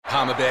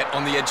Palmerbet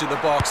on the edge of the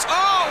box.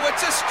 Oh,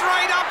 it's a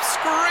straight-up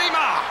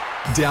screamer!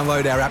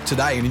 Download our app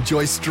today and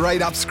enjoy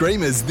straight-up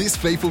screamers this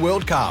FIFA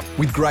World Cup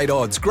with great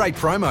odds, great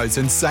promos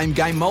and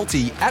same-game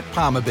multi at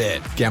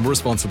Palmerbet. Gamble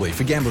responsibly.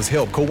 For Gamblers'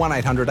 Help, call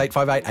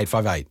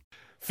 1-800-858-858.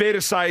 Fair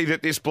to say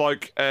that this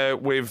bloke,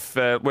 we've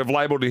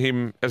labelled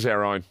him as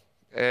our own.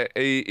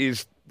 He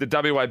is the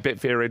WA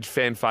Betfair Edge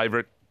fan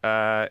favourite.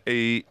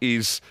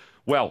 He's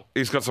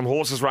got some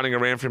horses running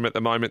around for him at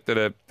the moment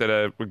that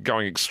are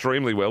going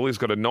extremely well. He's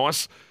got a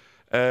nice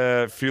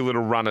few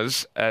little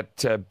runners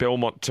at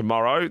Belmont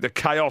tomorrow. The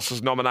Chaos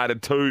is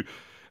nominated too.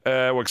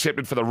 Were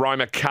accepted for the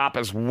Roma Cup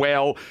as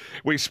well.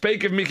 We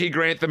speak of Mickey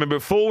Grantham, and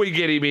before we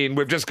get him in,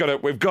 we've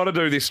got to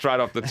do this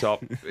straight off the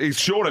top. He's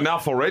short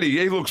enough already.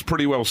 He looks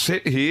pretty well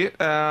set here.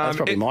 That's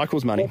probably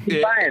Michael's money.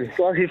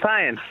 What's he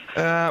paying?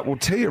 We'll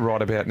tell you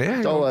right about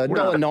now.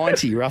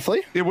 $1.90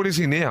 roughly. Yeah, what is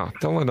he now?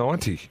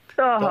 $1.90.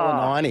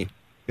 $1.90.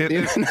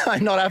 No,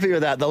 not happy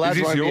with that. The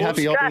lads won't be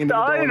happy opting into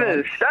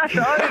the That's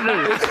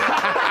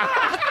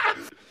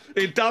overs.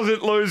 It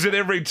doesn't lose it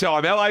every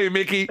time. How are you,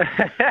 Mickey?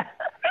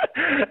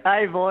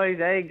 Hey, boys.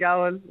 How you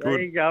going?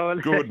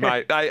 Good,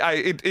 mate.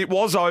 It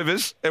was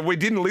overs, and we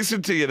didn't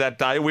listen to you that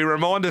day. We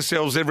remind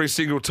ourselves every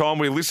single time.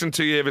 We listened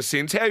to you ever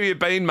since. How have you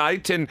been,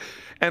 mate? And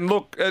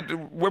look,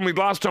 when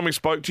last time we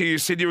spoke to you, you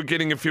said you were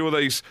getting a few of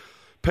these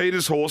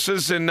Peters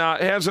horses, and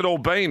how's it all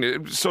been?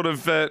 It's sort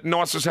of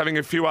nice just having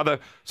a few other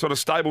sort of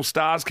stable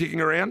stars kicking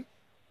around?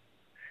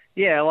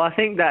 Yeah, well, I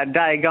think that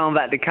day going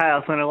back to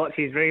Chaos when I watched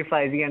his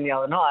replays again the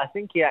other night, I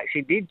think he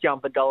actually did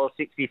jump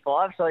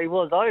 $1.65, so he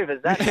was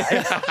overs that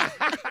day.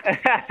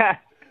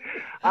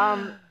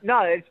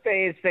 No,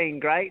 it's been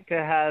great to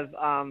have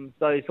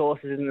those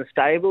horses in the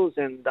stables,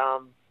 and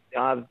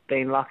I've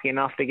been lucky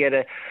enough to get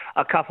a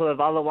couple of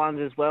other ones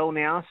as well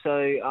now.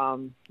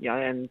 So,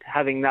 and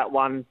having that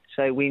one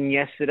win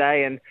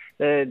yesterday and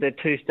the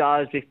 2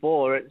 stars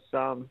before, it's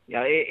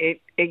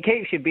it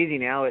keeps you busy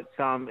now. It's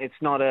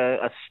not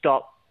a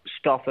stop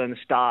and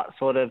start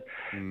sort of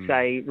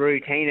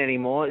routine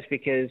anymore. It's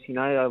because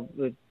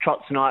the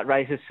Trot's night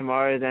races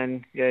tomorrow,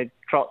 then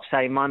Trot's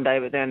say Monday,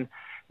 but then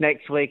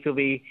next week will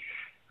be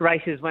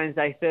races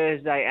Wednesday,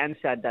 Thursday and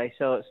Saturday,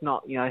 so it's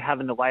not,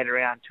 having to wait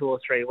around 2 or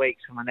 3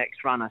 weeks for my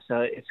next runner. So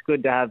it's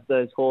good to have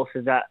those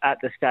horses at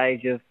the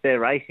stage of their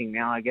racing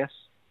now, I guess.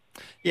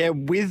 Yeah,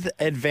 with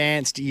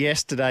Advanced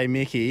yesterday,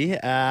 Mickey,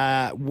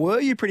 were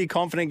you pretty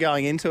confident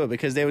going into it?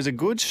 Because there was a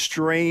good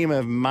stream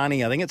of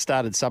money. I think it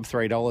started sub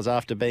 $3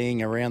 after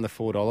being around the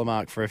 $4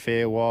 mark for a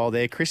fair while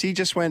there. Chrissy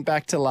just went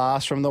back to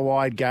last from the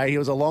wide gate. He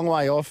was a long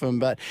way off him,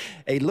 but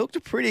he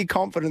looked pretty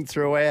confident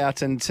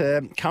throughout. And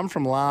to come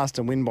from last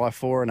and win by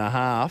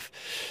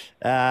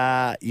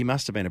 4.5, you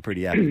must have been a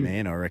pretty happy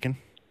man, I reckon.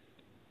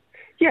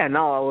 Yeah,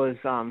 no, I was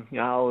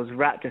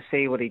rapt to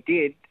see what he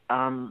did.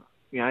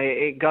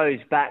 It goes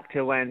back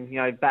to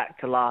back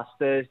to last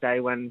Thursday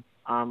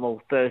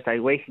Thursday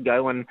week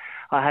ago when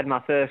I had my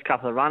first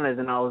couple of runners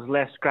and I was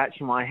left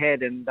scratching my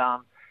head, and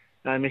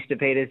Mr.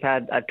 Peters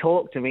had a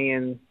talk to me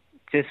and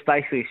just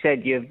basically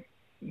said you've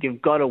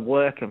got to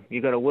work them.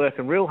 You've got to work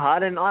them real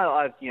hard, and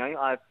I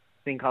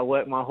think I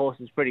work my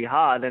horses pretty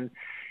hard. And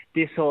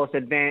this horse,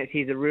 Advance,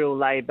 he's a real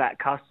laid-back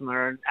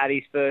customer, and at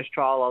his first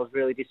trial I was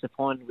really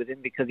disappointed with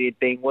him because he had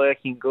been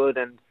working good,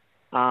 and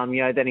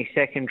then his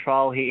second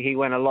trial, he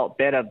went a lot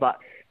better. But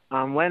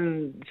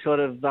when sort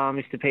of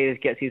Mr. Peters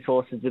gets his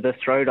horses to the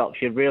throat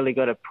ups, you've really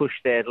got to push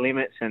their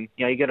limits, and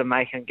you got to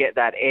make them get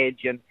that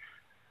edge. And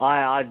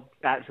I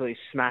absolutely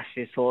smashed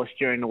this horse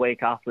during the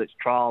week after its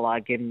trial. I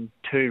gave him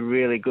 2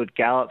 really good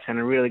gallops and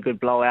a really good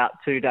blowout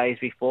 2 days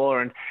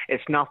before, and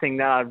it's nothing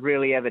that I've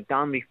really ever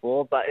done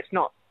before. But it's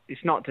not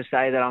to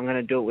say that I'm going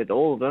to do it with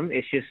all of them.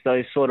 It's just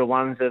those sort of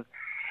ones of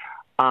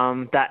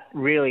that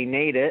really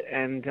need it,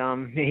 and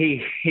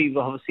he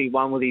obviously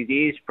won with his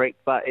ears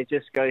pricked, but it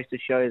just goes to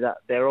show that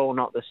they're all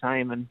not the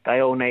same and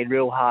they all need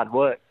real hard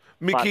work.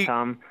 Mickey,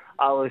 but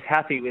I was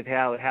happy with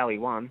how he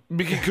won.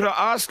 Mickey, could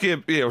I ask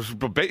you, I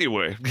bet you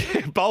were,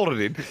 bolted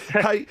in.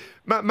 Hey,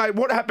 mate,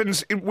 what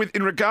happens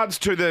in regards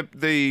to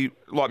the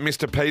like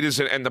Mr.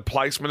 Peters and the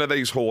placement of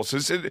these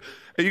horses? Are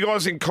you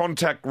guys in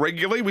contact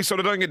regularly? We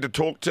sort of don't get to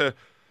talk to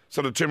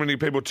sort of too many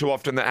people too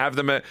often that have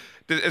them.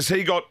 Has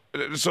he got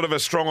sort of a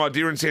strong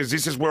idea and says,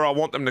 this is where I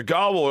want them to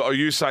go? Or are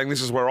you saying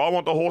this is where I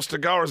want the horse to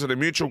go? Or is it a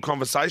mutual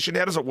conversation?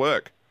 How does it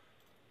work?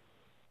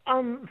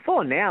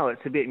 For now,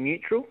 it's a bit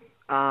mutual.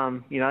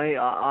 I've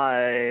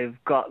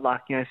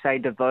got say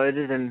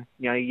Devoted, and,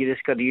 you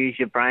just got to use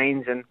your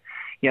brains and,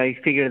 you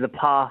figure the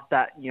path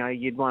that,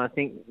 you'd want to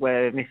think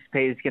where Mr.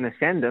 Peters is going to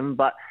send them.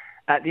 But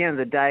at the end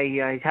of the day,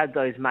 he's had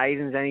those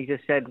maidens, and he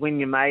just said, win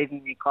your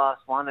maiden, your Class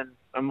 1,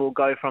 and we'll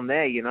go from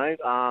there, I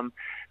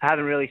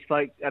haven't really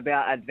spoke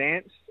about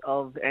Advance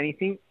of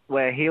anything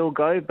where he'll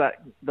go,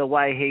 but the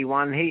way he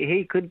won,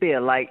 he could be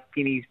a late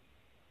Guineas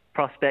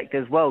prospect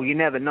as well. You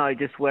never know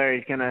just where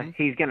he's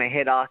gonna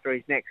head after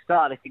his next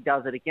start, if he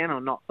does it again or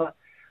not. But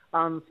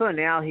for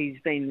now, he's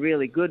been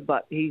really good,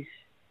 but he's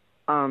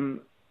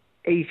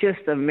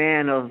just a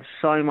man of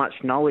so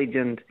much knowledge,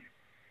 and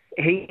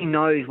he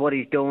knows what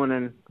he's doing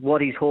and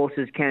what his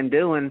horses can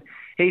do, and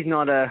he's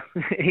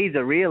he's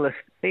a realist.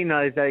 He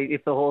knows that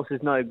if the horse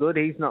is no good,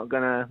 he's not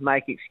going to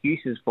make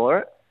excuses for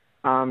it.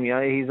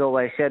 He's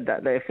always said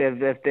that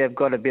if they've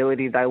got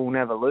ability, they will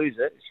never lose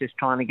it. It's just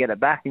trying to get it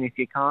back, and if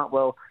you can't,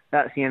 well,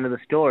 that's the end of the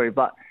story.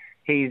 But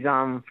he's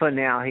for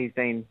now, he's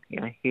been,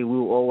 he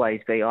will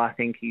always be. I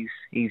think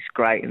he's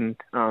great, and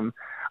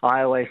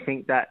I always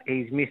think that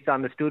he's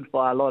misunderstood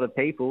by a lot of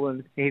people,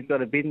 and he's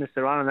got a business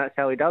to run, and that's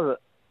how he does it.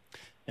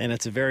 And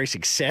it's a very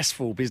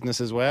successful business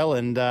as well.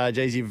 And,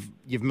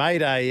 you've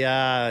made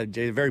a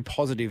very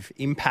positive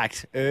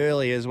impact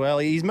early as well.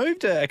 He's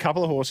moved a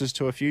couple of horses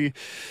to a few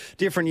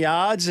different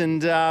yards,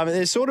 and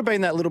there's sort of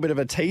been that little bit of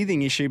a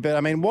teething issue. But,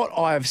 I mean, what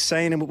I've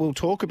seen, and we'll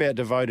talk about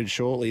Devoted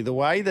shortly, the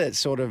way that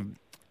sort of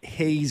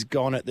he's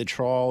gone at the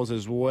trials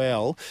as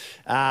well,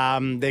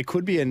 there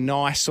could be a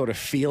nice sort of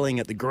feeling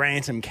at the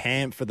Grantham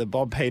camp for the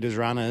Bob Peters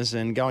runners,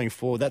 and going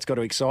forward, that's got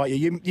to excite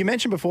you. You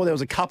mentioned before there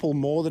was a couple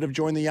more that have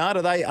joined the yard.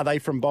 Are they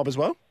from Bob as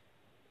well?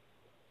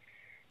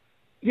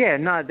 Yeah,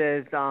 no,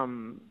 there's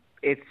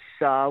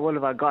what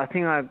have I got? I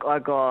think I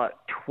got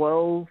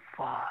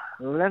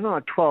 11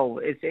 or 12.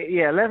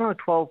 11 or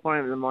 12 for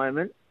him at the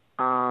moment.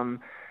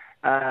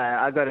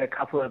 I got a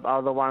couple of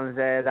other ones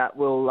there that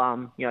will,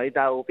 they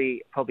will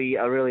be probably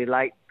a really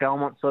late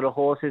Belmont sort of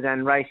horses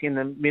and race in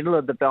the middle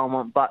of the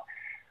Belmont. But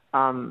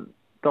the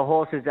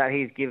horses that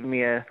he's given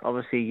me are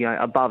obviously,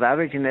 above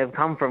average, and they've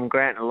come from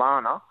Grant and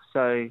Lana.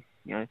 So,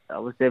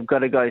 they've got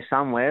to go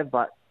somewhere.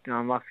 But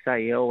like I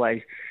say, you're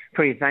always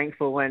pretty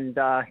thankful when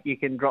you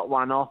can drop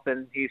one off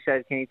and he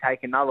says, can you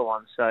take another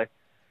one? So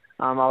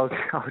I was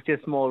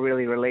just more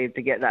really relieved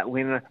to get that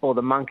winner or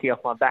the monkey off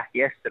my back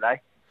yesterday.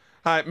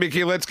 Hey,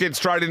 Mickey, let's get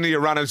straight into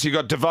your runners. You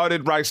got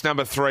Devoted, race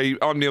number 3.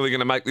 I'm nearly going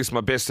to make this my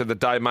best of the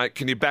day, mate.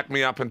 Can you back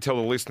me up and tell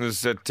the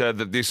listeners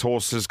that this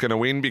horse is going to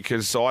win?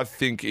 Because I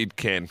think it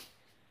can.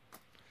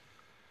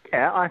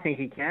 Yeah, I think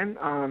he can.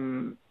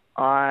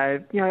 I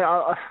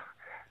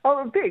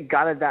was a bit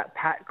gutted that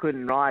Pat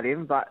couldn't ride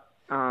him, but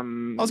I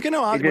was going to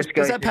ask,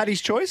 was that Paddy's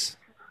choice?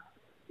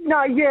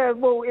 No, yeah,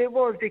 well, it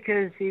was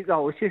because he's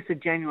just a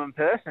genuine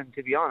person,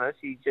 to be honest.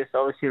 He just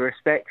obviously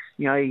respects,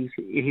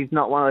 he's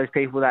not one of those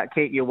people that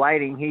keep you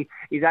waiting.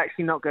 He's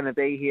actually not going to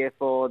be here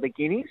for the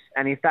Guineas,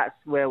 and if that's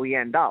where we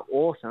end up,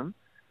 awesome.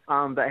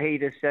 But he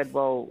just said,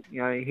 well,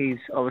 he's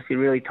obviously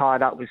really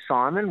tied up with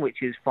Simon,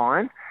 which is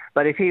fine.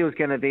 But if he was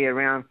going to be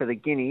around for the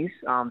Guineas,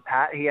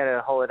 Pat, he had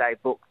a holiday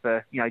booked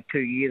for, 2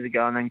 years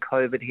ago, and then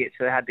COVID hit,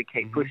 so they had to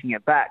keep pushing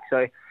it back.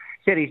 So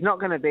said he's not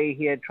going to be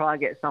here, try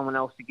and get someone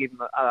else to give him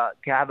to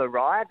have a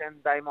ride, and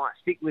they might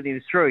stick with him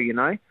through,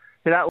 So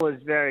that was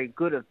very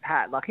good of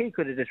Pat. Like, he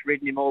could have just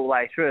ridden him all the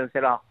way through and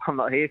said, oh, I'm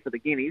not here for the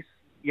Guineas.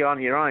 You're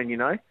on your own,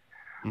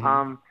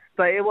 Mm-hmm.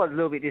 But it was a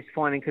little bit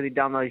disappointing because he'd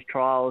done those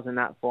trials and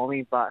that for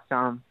me. But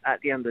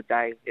at the end of the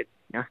day,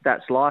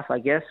 that's life, I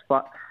guess.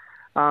 But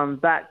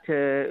back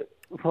to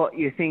what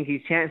you think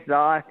his chances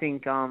are, I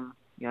think,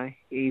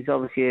 he's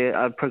obviously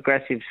a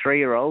progressive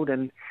 3-year-old,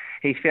 and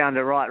he's found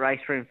a right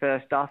race for him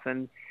first off,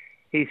 and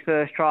his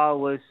first trial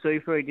was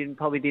super. He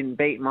probably didn't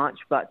beat much,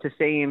 but to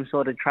see him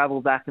sort of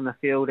travel back in the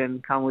field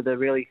and come with a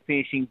really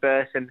finishing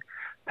burst, and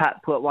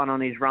Pat put one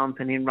on his rump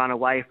and him run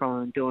away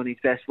from him doing his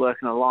best work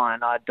in the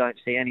line, I don't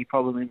see any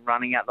problem in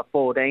running out the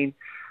 14.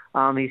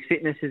 His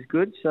fitness is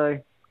good, so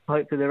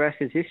hopefully the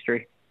rest is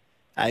history.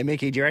 Hey,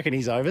 Mickey, do you reckon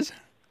he's overs?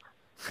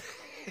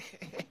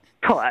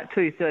 Oh, at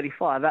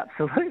 2:35,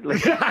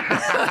 absolutely.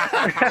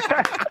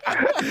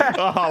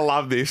 I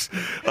love this.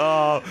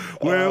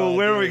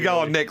 Where are we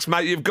going next,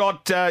 mate? You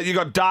got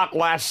Dark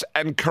Lass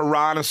and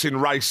Karanis in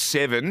race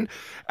 7.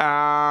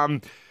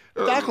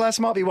 Dark Lass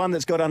might be one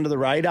that's got under the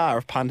radar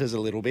of punters a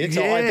little bit.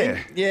 So I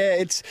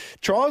think,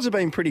 trials have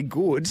been pretty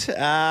good.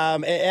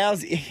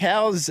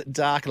 How's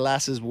Dark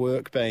Lass's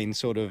work been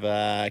sort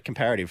of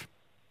comparative?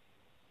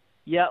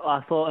 Yeah,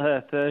 I thought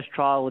her first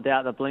trial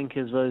without the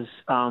blinkers was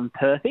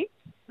perfect.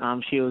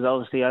 She was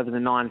obviously over the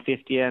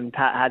 950 and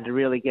Pat had to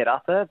really get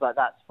up her, but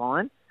that's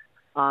fine.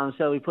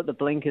 So we put the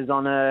blinkers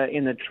on her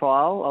in the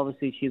trial.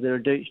 Obviously, she's a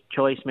reduced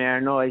choice mare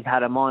and always had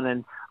them on,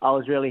 and I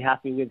was really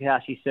happy with how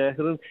she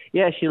circled them.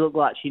 Yeah, she looked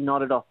like she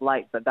nodded off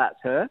late, but that's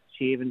her.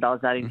 She even does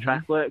that in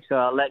track work, so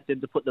I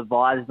elected to put the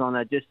visors on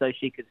her just so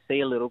she could see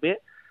a little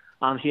bit.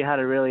 She had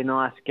a really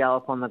nice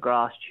gallop on the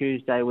grass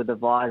Tuesday with the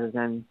visors,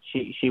 and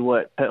she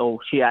worked. Or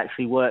she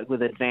actually worked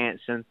with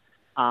Advance, and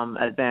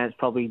Advance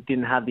probably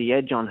didn't have the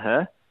edge on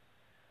her.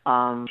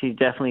 She's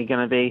definitely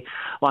going to be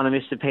one of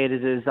Mr.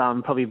 Peters'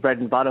 probably bread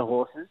and butter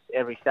horses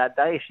every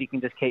Saturday if she can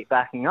just keep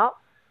backing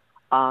up.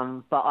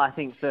 But I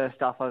think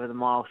first off over the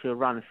mile she'll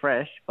run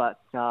fresh. But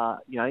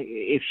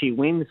if she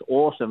wins,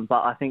 awesome.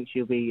 But I think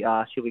she'll be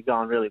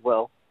going really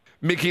well.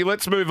 Mickey,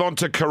 let's move on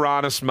to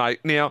Karanis, mate.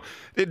 Now,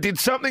 did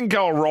something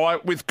go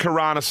right with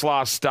Karanis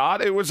last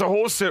start? It was a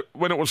horse that,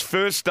 when it was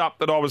first up,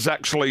 that I was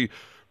actually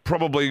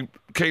probably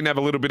keen to have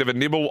a little bit of a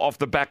nibble off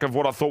the back of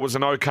what I thought was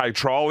an okay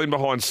trial in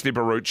behind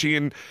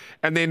Snipperucci.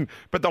 And then,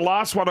 but the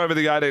last one over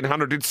the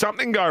 1800, did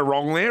something go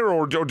wrong there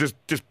or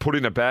just put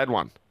in a bad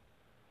one?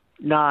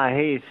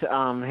 No,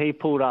 he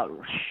pulled up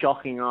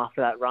shocking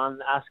after that run.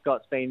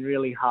 Ascot's been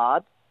really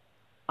hard.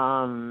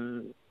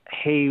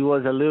 He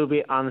was a little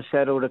bit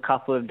unsettled a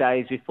couple of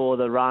days before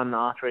the run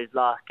after his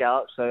last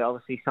gallop, so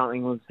obviously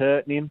something was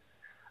hurting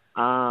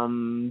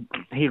him.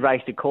 He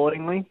raced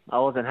accordingly. I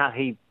wasn't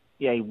happy.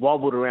 He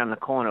wobbled around the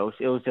corner.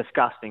 It was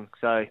disgusting.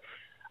 So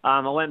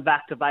I went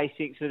back to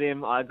basics with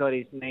him. I got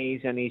his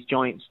knees and his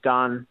joints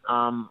done.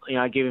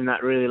 Give him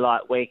that really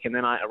light week, and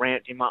then I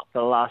ramped him up for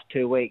the last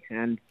 2 weeks,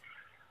 and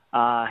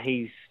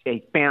he's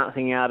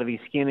bouncing out of his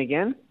skin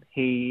again.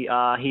 He's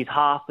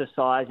half the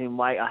size in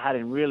weight. I had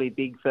him really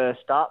big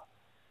first up,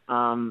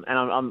 and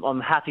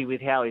I'm happy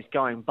with how he's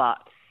going. But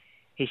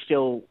he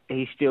still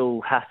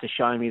has to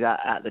show me that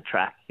at the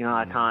track.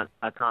 I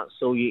can't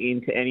sell you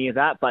into any of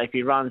that. But if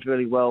he runs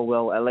really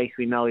well, at least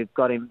we know we've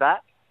got him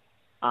back.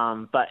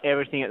 But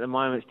everything at the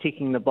moment is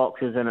ticking the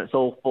boxes, and it's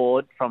all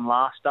forward from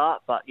last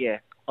start. But yeah,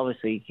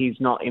 obviously he's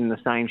not in the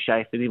same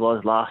shape as he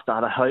was last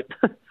start, I hope.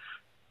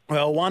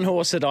 Well, one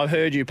horse that I've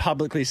heard you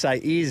publicly say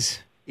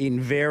is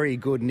in very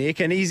good nick,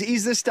 and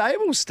he's the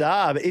stable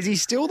star, but is he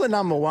still the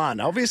number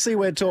one? Obviously,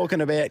 we're talking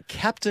about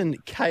Captain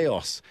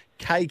Chaos,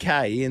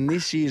 KK, in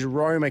this year's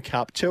Roma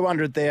Cup,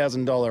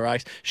 $200,000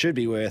 race. Should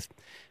be worth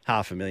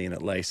 $500,000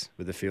 at least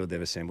with the field they've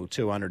assembled.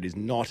 200 is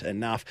not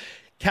enough.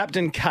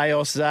 Captain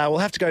Chaos will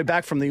have to go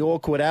back from the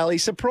awkward alley.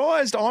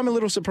 I'm a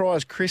little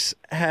surprised Chris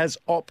has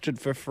opted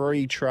for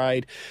free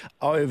trade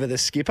over the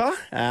skipper.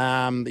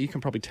 You can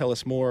probably tell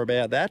us more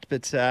about that.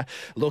 But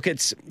look,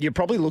 you're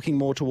probably looking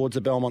more towards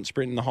the Belmont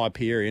Sprint and the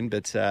Hyperion,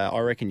 but I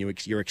reckon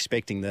you're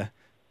expecting the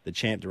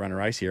champ to run a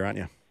race here, aren't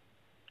you?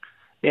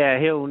 Yeah,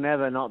 he'll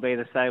never not be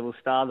the stable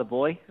star, the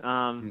boy.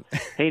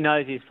 He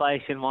knows his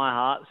place in my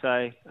heart,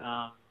 so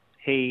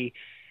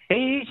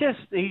He's just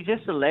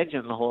a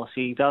legend, the horse.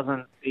 He's not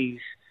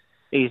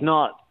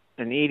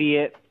an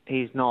idiot.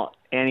 He's not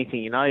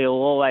anything, He'll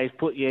always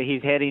put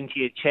his head into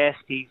your chest.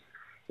 He's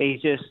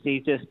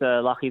just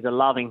a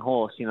loving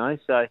horse,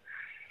 So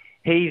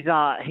he's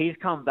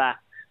come back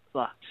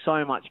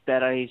so much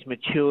better. He's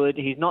matured.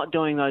 He's not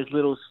doing those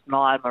little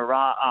snide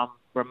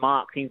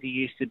remark things he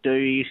used to do.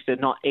 He used to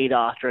not eat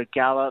after a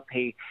gallop.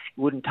 He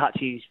wouldn't touch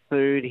his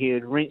food. He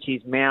would rinse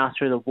his mouth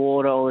through the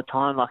water all the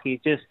time.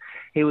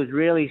 He was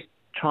really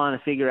trying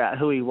to figure out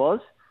who he was,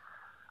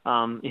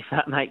 if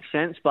that makes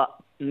sense. But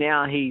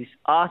now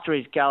after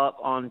his gallop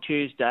on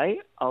Tuesday,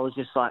 I was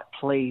just like,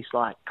 please,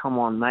 come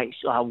on, mate.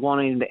 I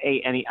want him to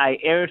eat, and he ate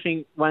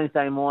everything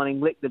Wednesday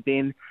morning, licked the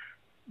bin.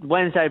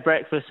 Wednesday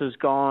breakfast was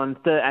gone,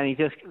 and he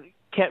just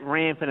kept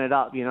ramping it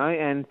up,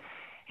 and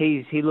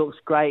he looks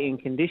great in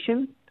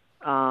condition.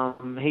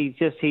 He's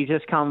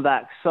just come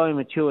back so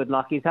matured.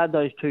 He's had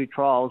those 2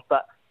 trials,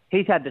 but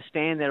he's had to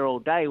stand there all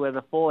day, where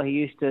before he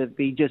used to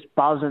be just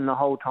buzzing the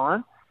whole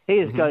time.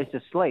 He just goes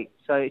to sleep.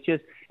 So it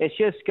just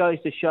goes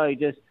to show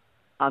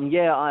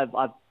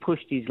I've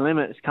pushed his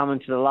limits coming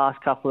to the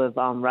last couple of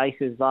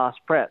races last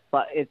prep,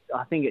 but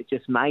I think it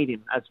just made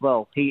him as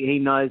well. He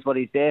knows what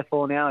he's there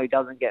for now. He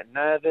doesn't get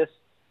nervous,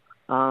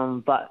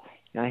 but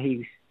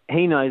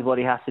he knows what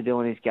he has to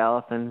do in his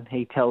gallop, and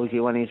he tells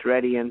you when he's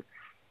ready. And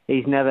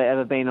he's never,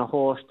 ever been a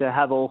horse to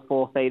have all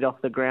 4 feet off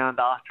the ground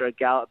after a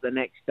gallop the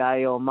next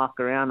day or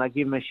muck around. I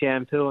give him a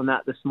shampoo and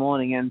that this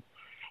morning, and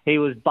he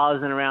was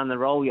buzzing around the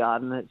roll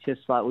yard, and it's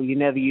just you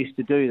never used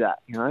to do that,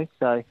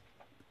 So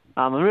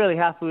I'm really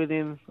happy with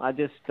him. I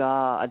just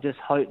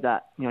hope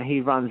that,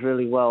 he runs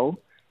really well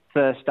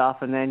first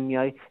up, and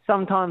then,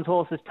 sometimes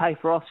horses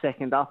taper off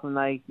second up, and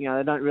they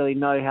don't really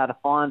know how to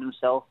find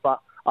themselves. But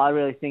I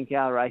really think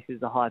our race is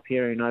the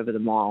Hyperion over the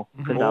mile,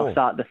 because they'll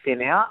start to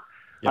thin out.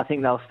 Yep. I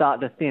think they'll start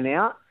to thin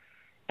out,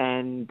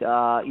 and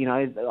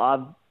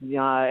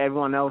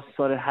everyone else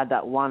sort of had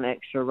that one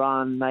extra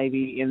run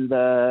maybe in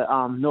the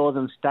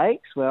Northern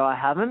Stakes where I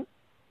haven't.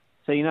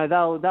 So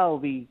they'll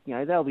be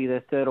their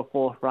 3rd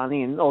or 4th run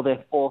in, or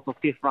their 4th or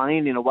 5th run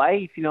in a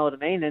way, if you know what I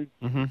mean. And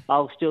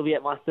I'll still be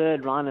at my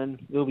 3rd run, and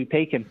we'll be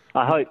peaking,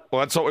 I hope.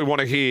 Well, that's what we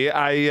want to hear.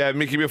 Hey,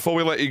 Mickey, before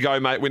we let you go,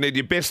 mate, we need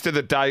your best of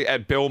the day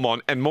at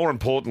Belmont, and more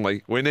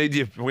importantly, we need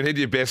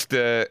your best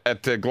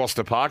at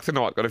Gloucester Park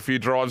tonight. Got a few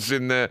drives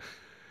in the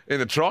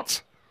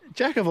trots.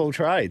 Jack of all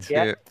trades.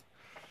 Yeah.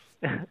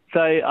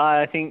 So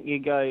I think you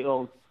go.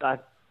 Well, I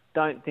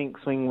don't think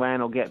Swingwan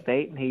will get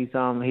beat. He's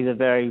a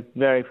very,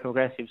 very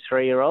progressive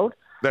 3-year-old.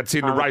 That's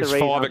in race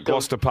 5 at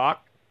Gloucester Park.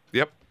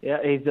 Yep. Yeah,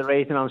 he's the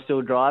reason I'm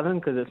still driving,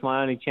 because it's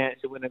my only chance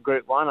to win a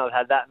Group 1. I've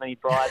had that many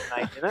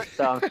bridesmaids in it,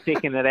 so I'm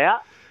sticking it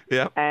out.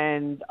 Yeah.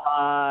 And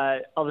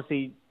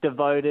obviously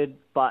Devoted,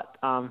 but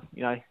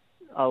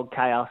old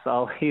Chaos,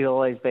 he'll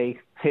always be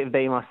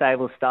my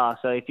stable star.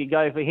 So if you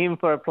go for him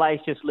for a place,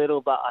 just little,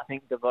 but I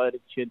think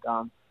Devoted should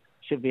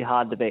be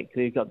hard to beat,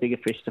 because he's got bigger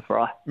fish to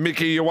fry.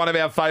 Mickey, you're one of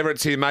our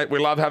favourites here, mate. We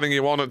love having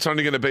you on. It's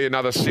only going to be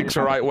another 6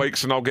 or 8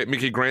 weeks, and I'll get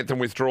Mickey Grantham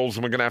withdrawals,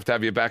 and we're going to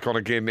have you back on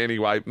again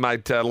anyway.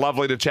 Mate,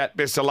 lovely to chat.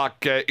 Best of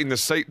luck in the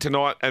seat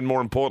tonight, and more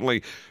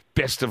importantly,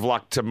 best of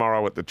luck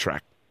tomorrow at the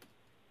track.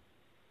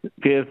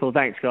 Beautiful.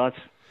 Thanks, guys.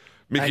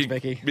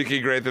 Mickey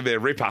Grantham there,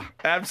 ripper.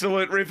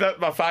 Absolute ripper,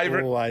 my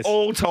favourite. Always.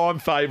 All-time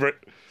favourite.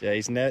 Yeah,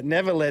 he's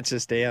never lets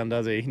us down,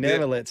 does he?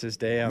 Never lets us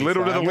down.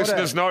 Little do the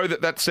listeners know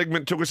that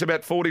segment took us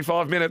about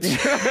 45 minutes.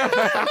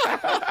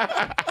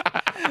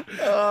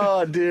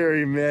 Oh,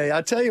 dearie me.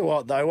 I tell you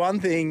what, though, one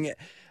thing,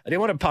 I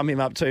didn't want to pump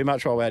him up too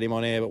much while we had him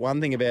on air, but one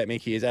thing about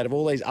Mickey is out of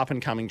all these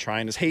up-and-coming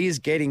trainers, he is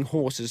getting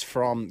horses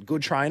from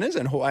good trainers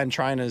and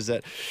trainers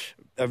that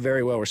are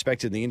very well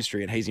respected in the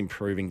industry, and he's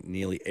improving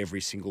nearly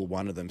every single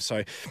one of them.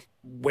 So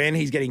when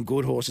he's getting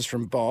good horses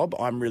from Bob,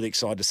 I'm really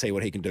excited to see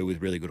what he can do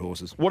with really good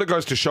horses. What it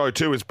goes to show,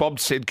 too, is Bob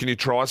said, can you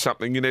try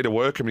something? You need to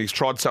work him. He's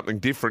tried something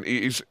different.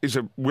 He's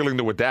willing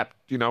to adapt,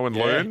 and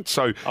learn.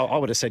 So I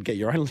would have said get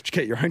your own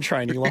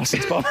training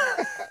license, Bob.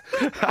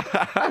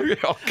 I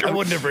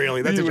wouldn't have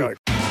really. That's a joke.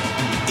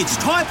 It's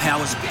Tyre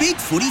Power's Big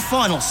Footy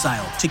Final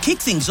Sale. To kick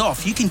things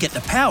off, you can get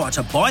the power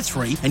to buy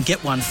 3 and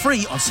get 1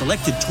 free on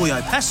selected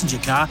Toyo passenger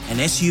car and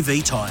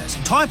SUV tyres.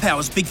 Tyre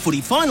Power's Big Footy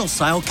Final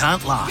Sale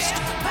can't last.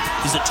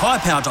 Visit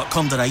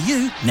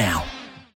tyrepower.com.au now.